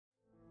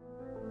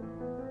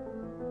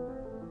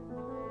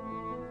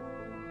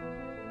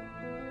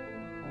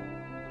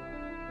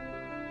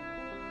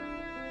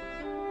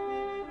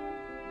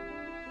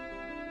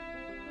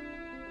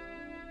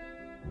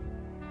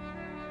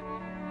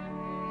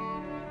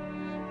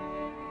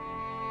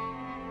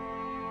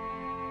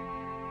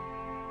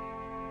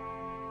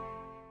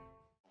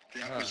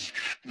That was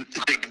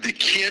the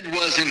kid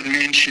wasn't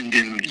mentioned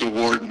in the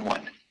Warden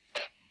one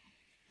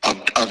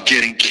of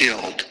getting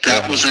killed.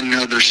 That was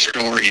another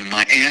story. And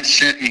my aunt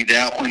sent me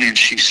that one, and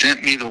she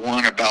sent me the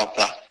one about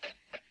the.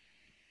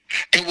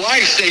 And why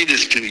I say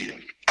this to you?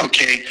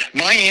 Okay,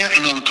 my aunt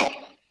and uncle.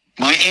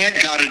 My aunt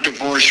got a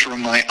divorce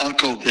from my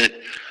uncle that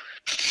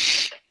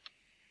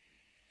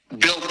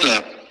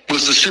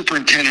was the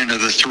superintendent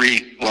of the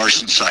 3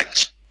 Larson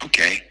sites.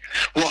 Okay.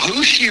 Well,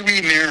 who she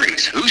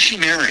marries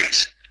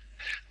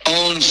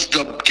owns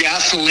the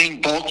gasoline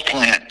bulk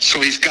plant.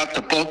 So he's got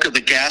the bulk of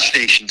the gas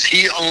stations.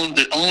 He owned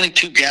the only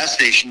 2 gas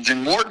stations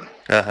in Morton.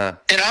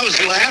 And I was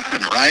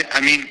laughing, right?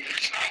 I mean,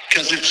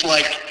 because it's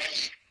like,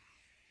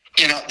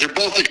 you know, they're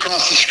both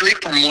across the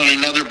street from one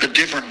another, but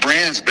different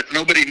brands, but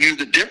nobody knew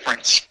the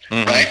difference,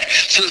 right?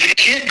 So as a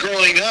kid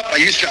growing up, I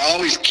used to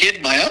always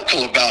kid my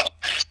uncle about,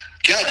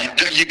 God,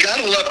 you got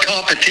to love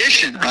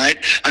competition, right?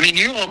 I mean,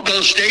 you own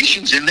those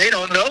stations, and they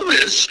don't know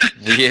this.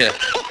 Yeah.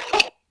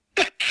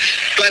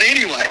 But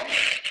anyway,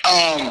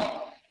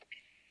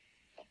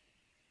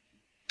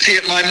 see,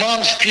 at my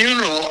mom's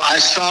funeral, I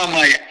saw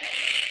my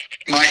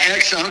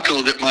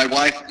ex-uncle that my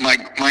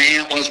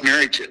aunt was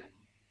married to.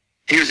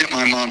 He was at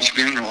my mom's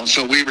funeral,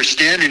 so we were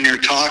standing there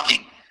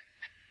talking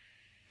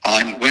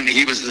on when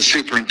he was the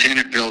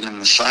superintendent building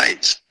the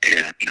sites.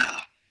 And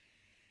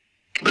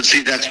but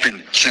see, that's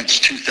been since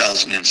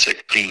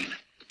 2016.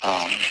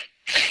 I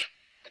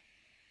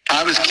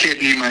was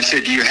kidding him. I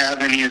said, "Do you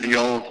have any of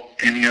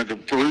the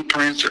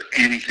blueprints or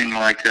anything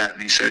like that?"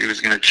 And he said he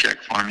was going to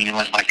check for me and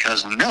let my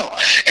cousin know.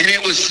 And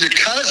it was the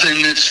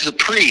cousin that's the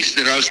priest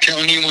that I was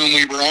telling you when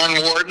we were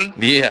on Warden.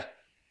 Yeah.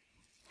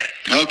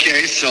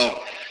 Okay,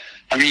 so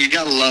I mean, you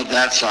got to love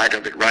that side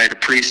of it, right? A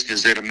priest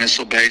is at a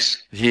missile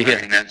base. Yeah.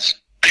 I mean, that's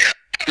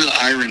the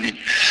irony.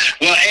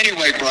 Well,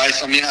 anyway,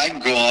 Bryce, I mean, I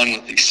can go on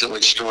with these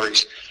silly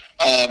stories.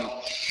 Let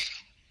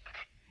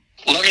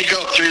me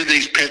go through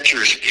these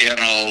pictures,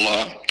 and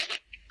I'll...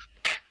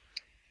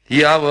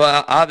 Yeah,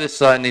 well,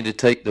 obviously I need to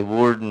take the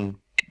Warden,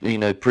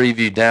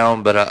 preview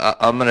down, but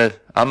I'm gonna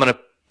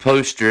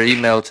post your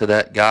email to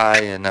that guy,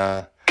 and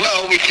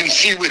well, we can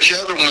see which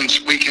other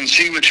ones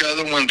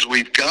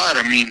we've got.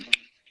 I mean,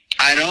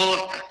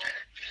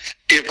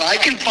 if I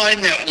can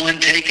find that one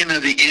taken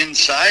of the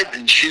inside,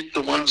 then shoot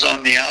the ones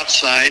on the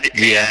outside.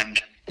 Yeah. And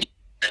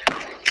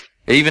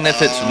even if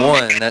it's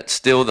one, that's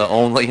still the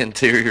only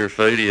interior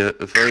photo.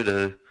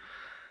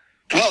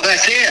 Well,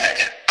 that's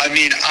it. I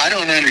mean, I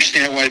don't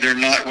understand why they're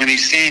not, when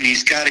he's saying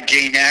he's got to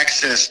gain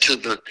access to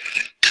the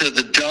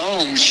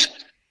domes.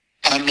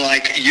 I'm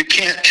like, you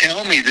can't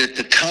tell me that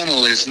the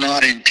tunnel is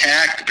not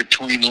intact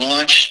between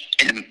launch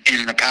and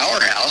the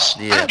powerhouse.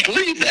 Yeah. I don't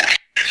believe that.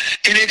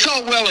 And it's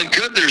all well and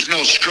good there's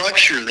no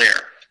structure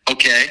there,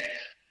 okay?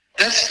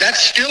 That's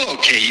still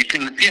okay. You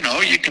can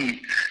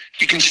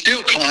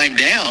still climb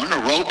down a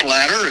rope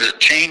ladder, a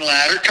chain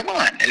ladder. Come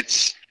on,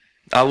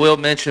 I will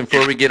mention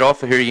before we get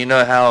off of here, you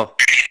know how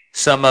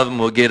some of them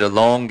will get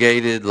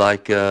elongated,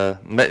 like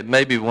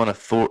maybe one of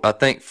 4, I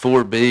think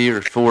 4B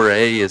or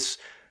 4A is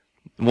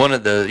one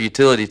of the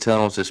utility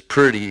tunnels is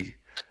pretty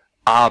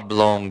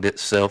oblonged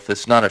itself.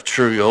 It's not a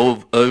true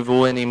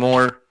oval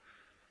anymore.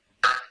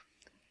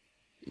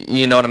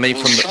 You know what I mean?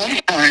 Well,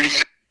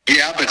 sometimes,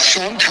 yeah, but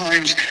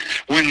sometimes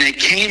when they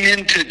came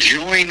in to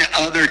join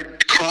other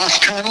cross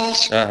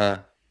tunnels,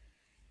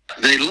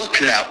 they look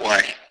that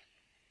way.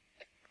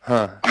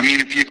 Huh. I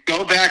mean, if you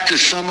go back to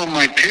some of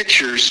my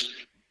pictures,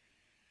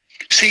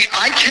 see,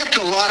 I kept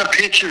a lot of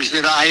pictures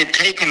that I had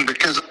taken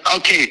because,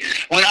 okay,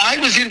 when I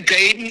was in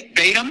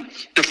Batum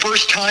the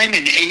first time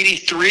in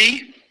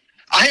 '83,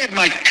 I had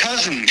my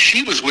cousin,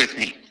 she was with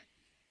me.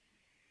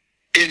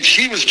 And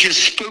she was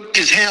just spooked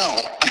as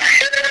hell.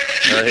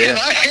 Oh, yeah. And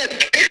I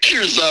had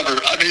pictures of her.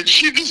 I mean,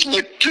 she just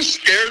looked just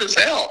scared as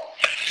hell.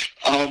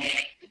 Well,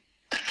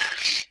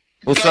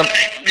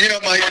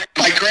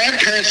 my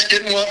grandparents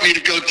didn't want me to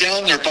go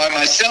down there by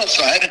myself,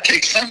 so I had to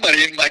take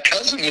somebody, and my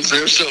cousin was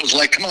there, so it was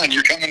like, come on,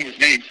 you're coming with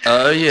me.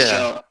 Oh, yeah.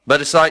 So, but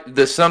it's like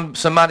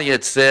somebody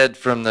had said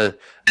from the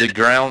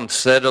ground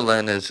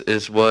settling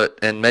is what,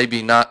 and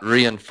maybe not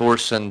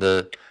reinforcing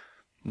the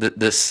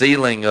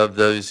ceiling of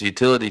those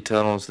utility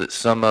tunnels, that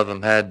some of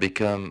them had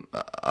become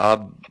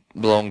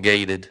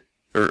oblongated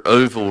or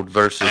ovaled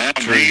versus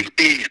true.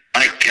 Maybe.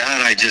 My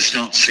God, I just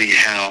don't see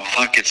how.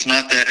 Fuck, it's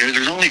not that.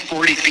 There's only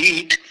 40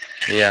 feet.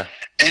 Yeah.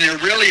 And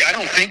I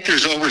don't think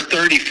there's over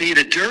 30 feet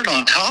of dirt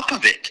on top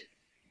of it.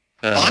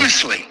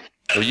 Honestly.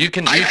 Well,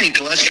 I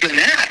think less than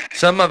that.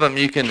 Some of them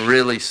you can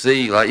really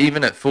see. Like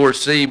even at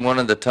 4C, one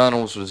of the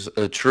tunnels was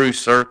a true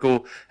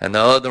circle, and the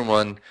other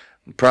one,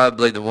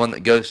 probably the one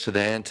that goes to the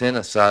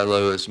antenna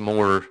silo, is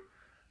more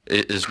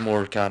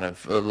kind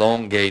of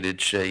elongated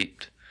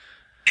shaped.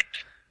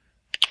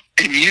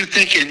 And you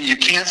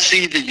can't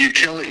see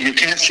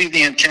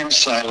the antenna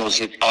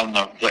silos on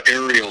the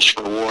aerials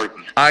for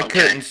Warden. I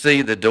couldn't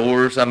see the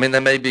doors. I mean, they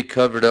may be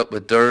covered up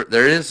with dirt.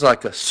 There is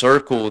like a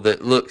circle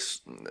that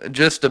looks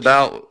just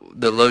about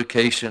the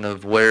location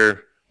of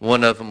where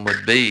one of them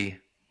would be.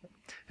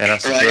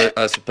 And Right.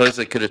 I suppose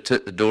they could have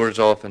took the doors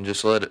off and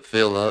just let it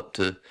fill up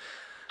to,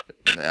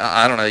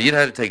 I don't know. You'd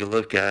have to take a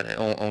look at it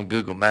on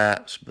Google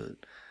Maps, but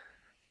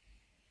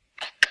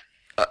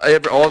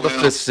all the Well,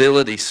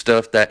 facility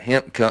stuff, that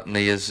hemp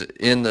company is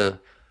in the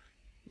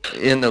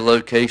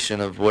location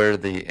of where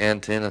the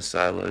antenna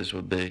silos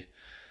would be.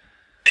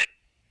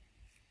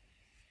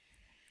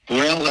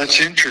 well, that's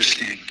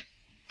interesting.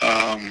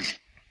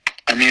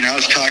 I mean, I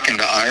was talking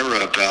to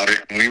Ira about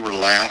it, and we were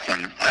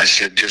laughing. I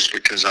said, just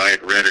because I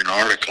had read an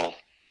article,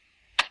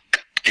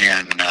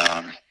 and,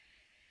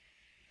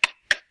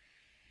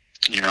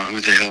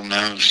 who the hell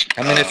knows?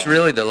 I mean, it's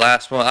really the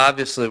last one.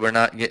 Obviously, we're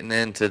not getting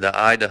into the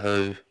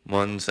Idaho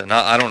ones, and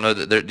I don't know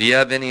that there. Do you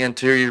have any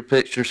interior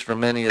pictures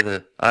from any of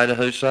the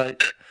Idaho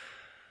sites?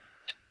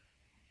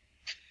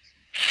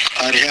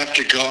 I'd have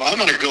to go. I'm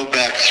going to go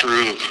back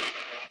through,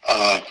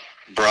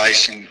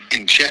 Bryce,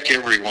 and check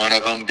every one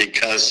of them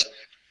because,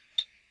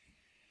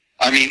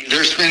 I mean,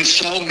 there's been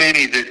so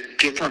many that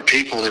different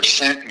people have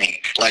sent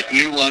me, like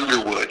New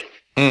Underwood.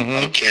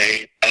 Mm-hmm.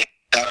 Okay.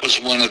 That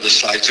was one of the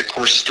sites. Of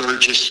course,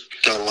 Sturgis,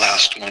 the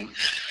last one.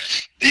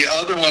 The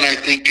other one, I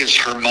think, is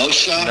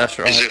Hermosa. That's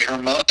right. Is it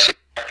Hermosa?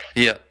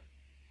 Yeah.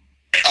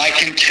 I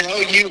can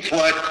tell you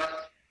what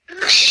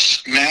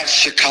Matt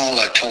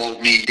Sakala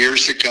told me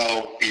years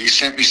ago. He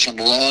sent me some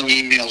long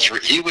emails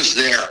where he was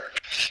there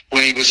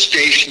when he was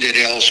stationed at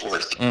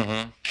Ellsworth.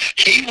 Mm-hmm.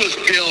 He was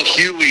Bill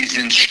Huey's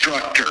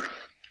instructor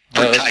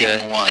for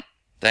Titan I.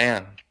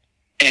 Damn.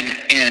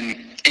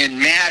 And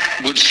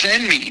Matt would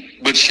send me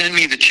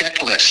the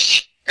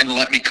checklists and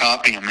let me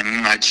copy them, and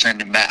then I'd send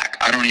them back.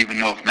 I don't even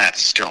know if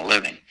Matt's still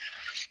living.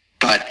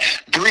 But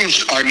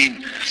Bruce, I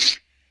mean,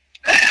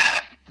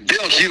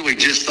 Bill Huey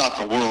just thought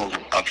the world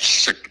of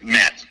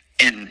Matt.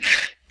 And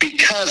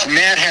because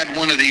Matt had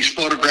one of these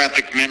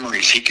photographic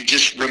memories, he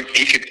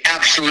could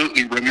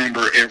absolutely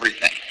remember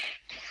everything.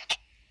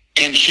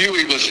 And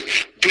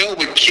Bill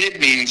would kid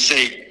me and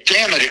say,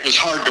 damn it was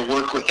hard to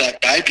work with that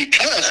guy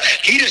because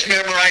he just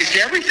memorized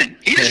everything.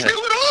 He just knew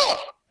it all.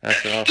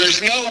 That's awesome.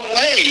 There's no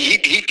way.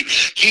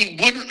 He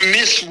wouldn't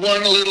miss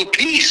one little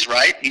piece,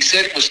 right? He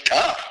said it was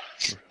tough.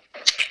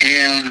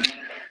 And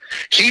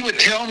he would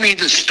tell me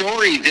the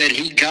story that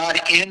he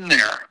got in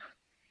there.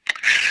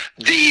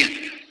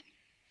 He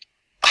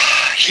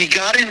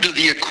got into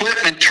the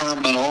equipment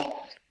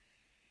terminal.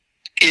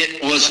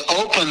 It was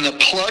open. The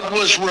plug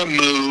was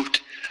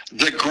removed.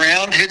 The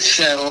ground had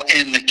settled,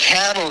 and the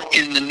cattle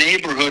in the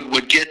neighborhood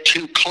would get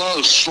too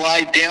close,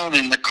 slide down,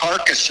 and the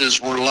carcasses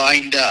were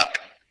lined up.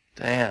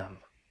 Damn.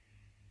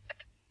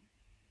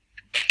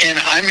 And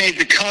I made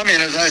the comment,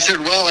 as I said,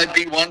 well, it'd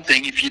be one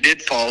thing if you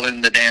did fall in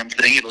the damn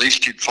thing. At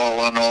least you'd fall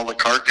on all the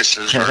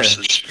carcasses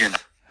versus, the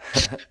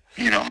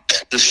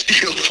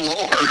steel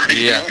floor.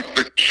 Yeah.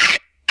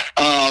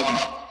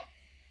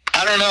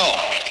 I don't know.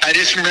 I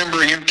just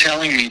remember him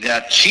telling me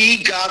that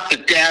he got the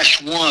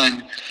Dash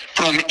 1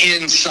 from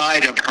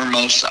inside of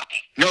Hermosa.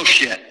 No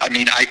shit. I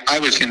mean, I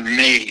was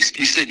amazed.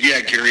 He said, yeah,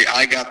 Gary,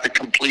 I got the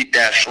complete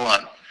Dash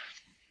 1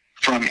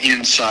 from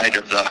inside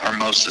of the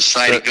Hermosa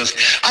site. He goes,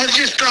 I was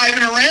just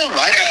driving around,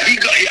 right? He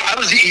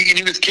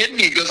was kidding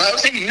me. He goes, I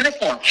was in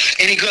uniform.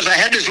 And he goes, I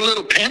had this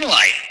little pen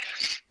light.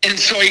 And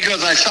so he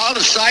goes, I saw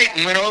the site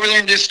and went over there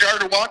and just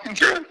started walking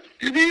through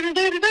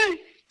it.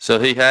 So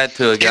he had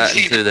to have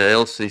gotten to the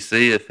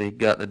LCC if he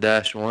got the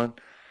Dash 1?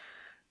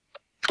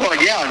 Well,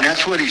 yeah, and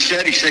that's what he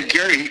said. He said,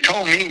 Gary, he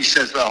told me, he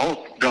says the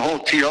whole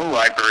TO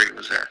library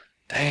was there.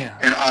 Damn.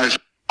 And I was,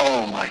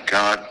 oh my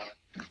God,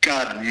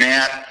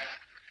 Matt.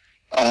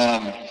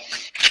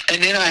 And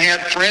then I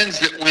had friends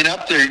that went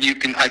up there, and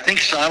I think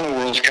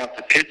Siloworld's got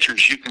the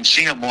pictures. You can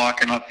see them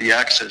walking up the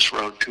access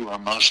road to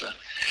Hermosa.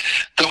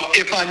 Though,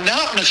 if I'm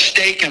not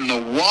mistaken,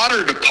 the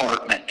water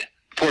department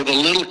for the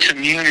little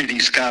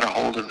community's got a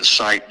hold of the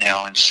site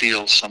now and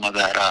sealed some of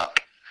that up.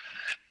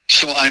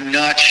 So I'm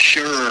not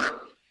sure.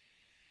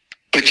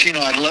 But,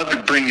 I'd love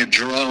to bring a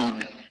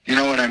drone, you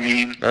know what I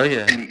mean? Oh,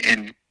 yeah.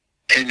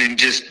 And then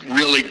just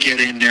really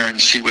get in there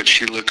and see what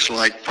she looks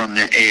like from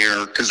the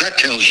air, because that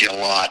tells you a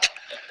lot.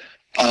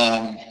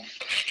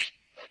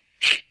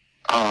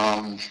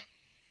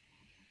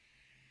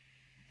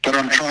 But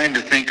I'm trying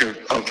to think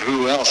of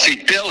who else.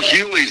 See, Bill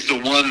Huey's the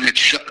one that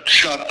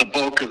shot the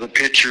bulk of the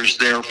pictures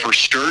there for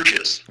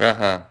Sturgis.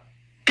 Uh-huh.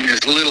 And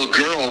his little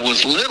girl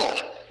was little.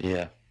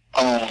 Yeah.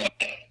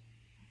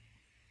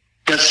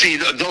 But see,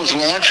 those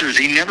launchers,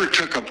 he never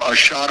took a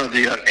shot of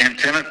the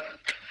antenna,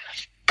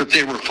 but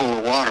they were full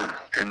of water.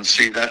 And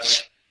see,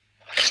 this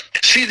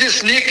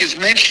Nick is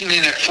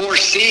mentioning at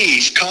 4C,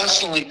 he's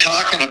constantly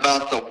talking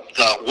about the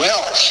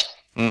wells.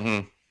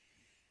 Mm-hmm.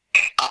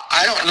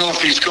 I don't know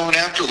if he's going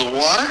after the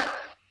water.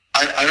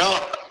 I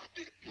don't.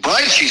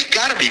 Bryce, he's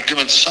got to be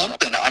doing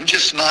something.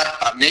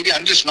 Maybe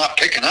I'm just not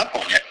picking up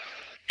on it.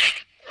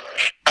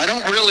 I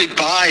don't really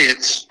buy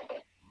it.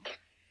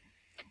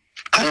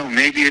 I don't know,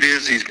 maybe it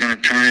is. He's going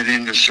to turn it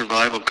into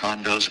survival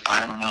condos.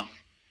 I don't know.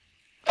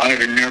 I would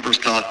have never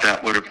thought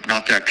that would have,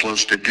 not that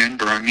close to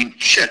Denver. I mean,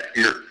 shit,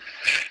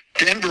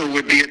 Denver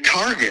would be a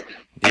target.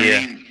 Yeah. I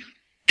mean,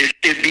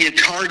 it'd be a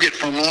target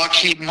from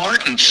Lockheed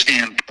Martin's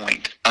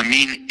standpoint. I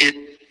mean,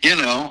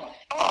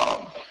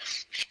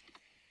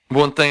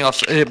 One thing I'll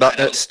say about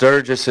that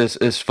Sturgis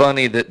is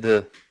funny that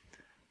the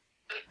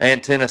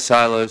antenna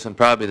silos and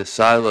probably the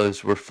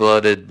silos were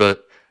flooded,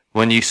 but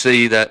when you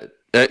see that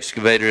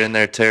excavator in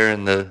there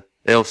tearing the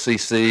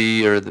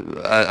LCC, or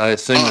I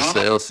assume it's the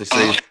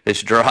LCC,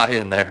 it's dry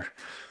in there.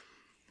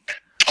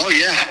 Oh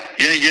yeah.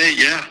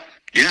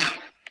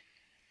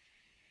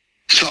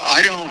 So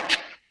I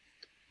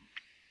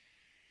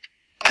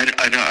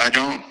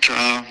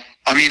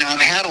mean, I've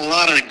had a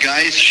lot of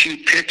guys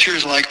shoot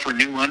pictures like for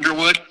New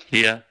Underwood.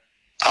 Yeah.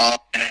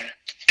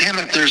 Damn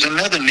it, there's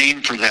another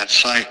name for that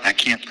site. I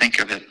can't think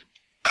of it.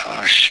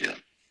 Oh, shit.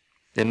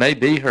 It may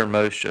be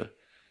Hermosa.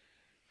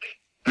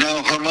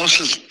 No,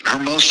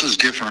 Hermosa's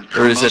different.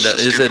 Or is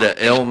it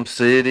a Elm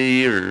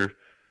City or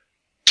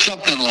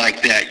something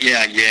like that?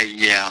 Yeah.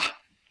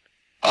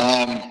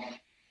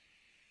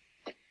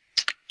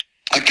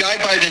 A guy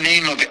by the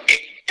name of,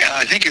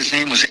 I think his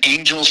name was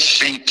Angel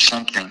Saint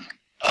something,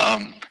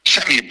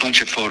 sent me a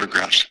bunch of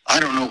photographs. I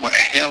don't know what the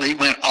hell, he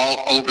went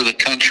all over the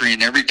country,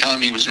 and every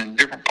time he was in a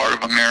different part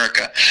of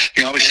America,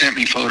 he always sent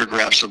me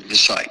photographs of the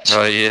sites.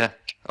 Oh, yeah.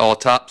 All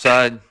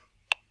topside?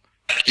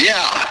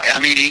 Yeah. I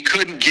mean, he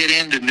couldn't get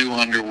into New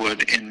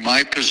Underwood, and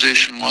my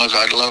position was,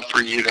 I'd love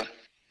for you to,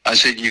 I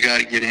said, you got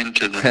to get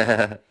into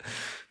them.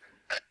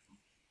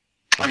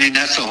 I mean,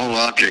 that's the whole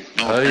object.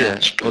 No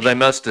offense, yeah. Well, they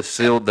must have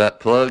sealed that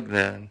plug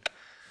then.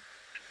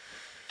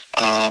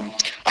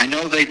 I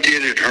know they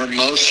did at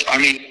Hermosa. I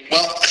mean,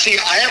 well, see,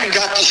 I haven't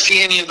got to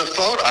see any of the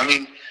photo. I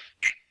mean,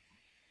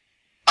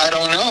 I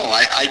don't know.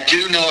 I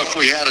do know if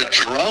we had a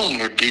drone,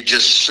 it would be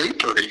just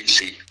super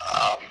easy.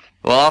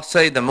 Well, I'll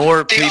say the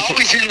more people...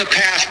 Always in the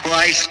past,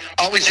 Bryce,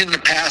 always in the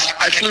past,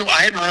 I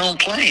had my own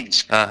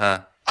planes.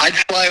 I'd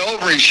fly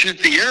over and shoot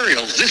the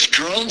aerials. This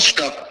drone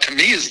stuff, to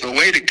me, is the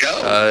way to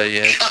go. Oh,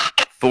 yeah.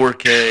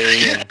 4K.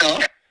 You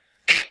know?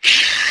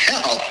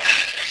 Hell.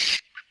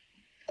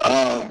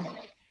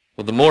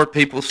 Well, the more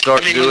people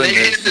start doing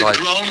this, they did the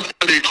drone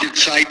footage at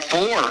Site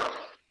 4.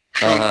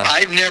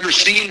 I've never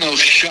seen those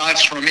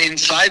shots from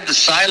inside the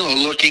silo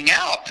looking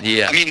out.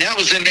 Yeah. I mean, that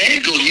was an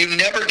angle you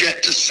never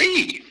get to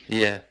see.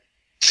 Yeah.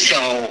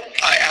 So,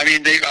 I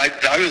mean,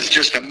 I was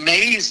just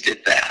amazed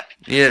at that.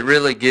 Yeah, it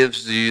really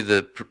gives you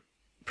the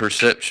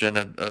perception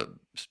of